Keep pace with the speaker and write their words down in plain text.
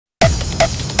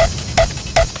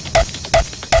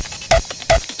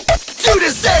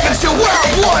7's your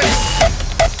wild ones.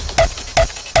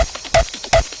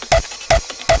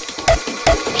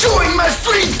 Join my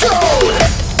street code.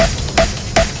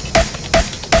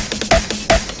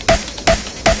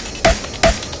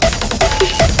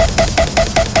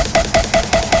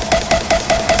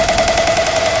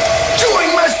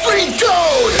 Join my street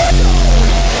code.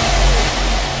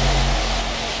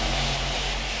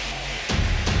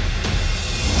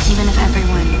 Even if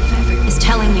everyone is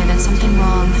telling you that something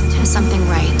wrong is something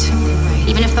right,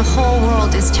 even if the whole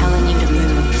world is telling you to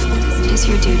move, it is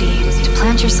your duty to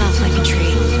plant yourself like a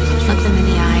tree, look them in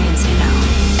the eye and say no.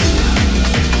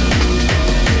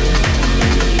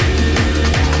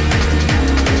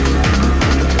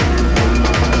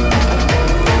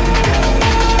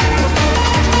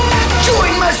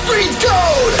 Join my street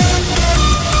code.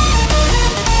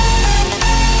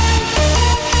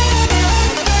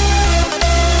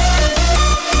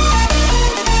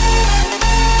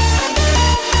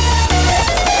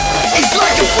 It's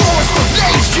like a force of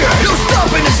nature, no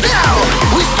stopping us now.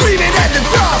 We screaming at the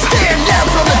top, stand out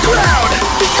from the crowd.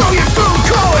 Show your true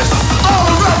colors all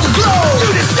around the globe. To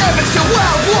the 7's your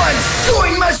wild ones.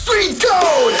 Join my street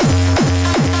code.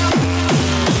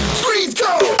 Street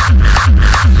code.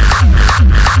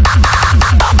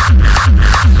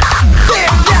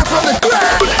 Stand out from the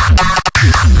crowd.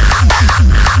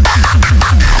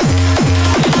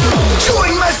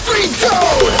 Join my street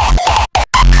code.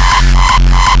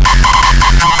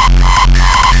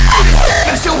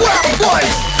 It's your wild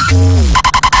ones.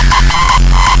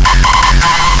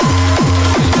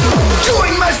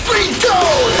 Join my street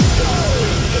code.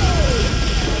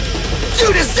 To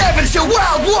the 7's your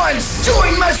wild ones.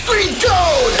 Join my street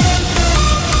code.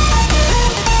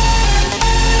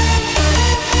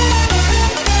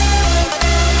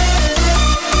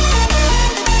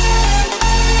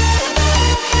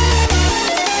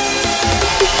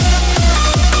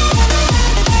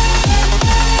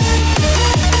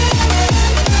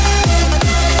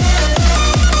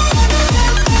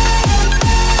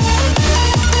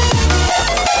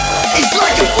 It's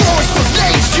like a force of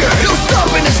nature, no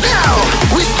stopping us now.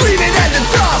 We screaming at the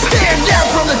top, stand out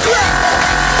from the crowd.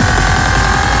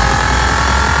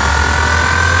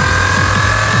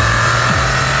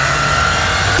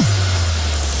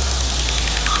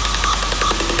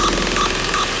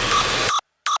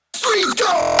 Street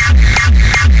code.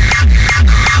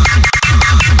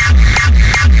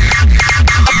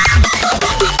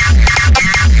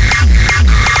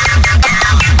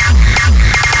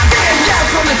 Stand out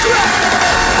from the crowd.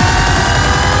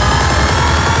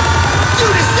 To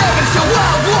the 7's your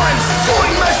wild ones.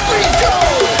 Join my street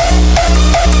code.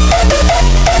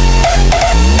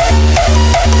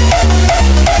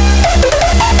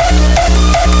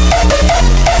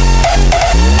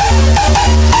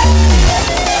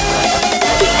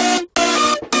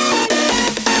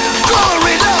 Color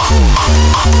it up.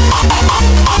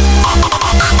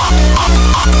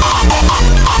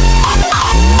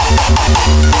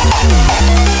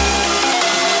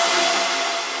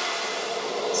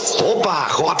 Hoppa,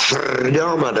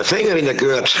 godverdomme, de vinger in de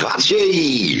kut,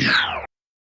 schatje.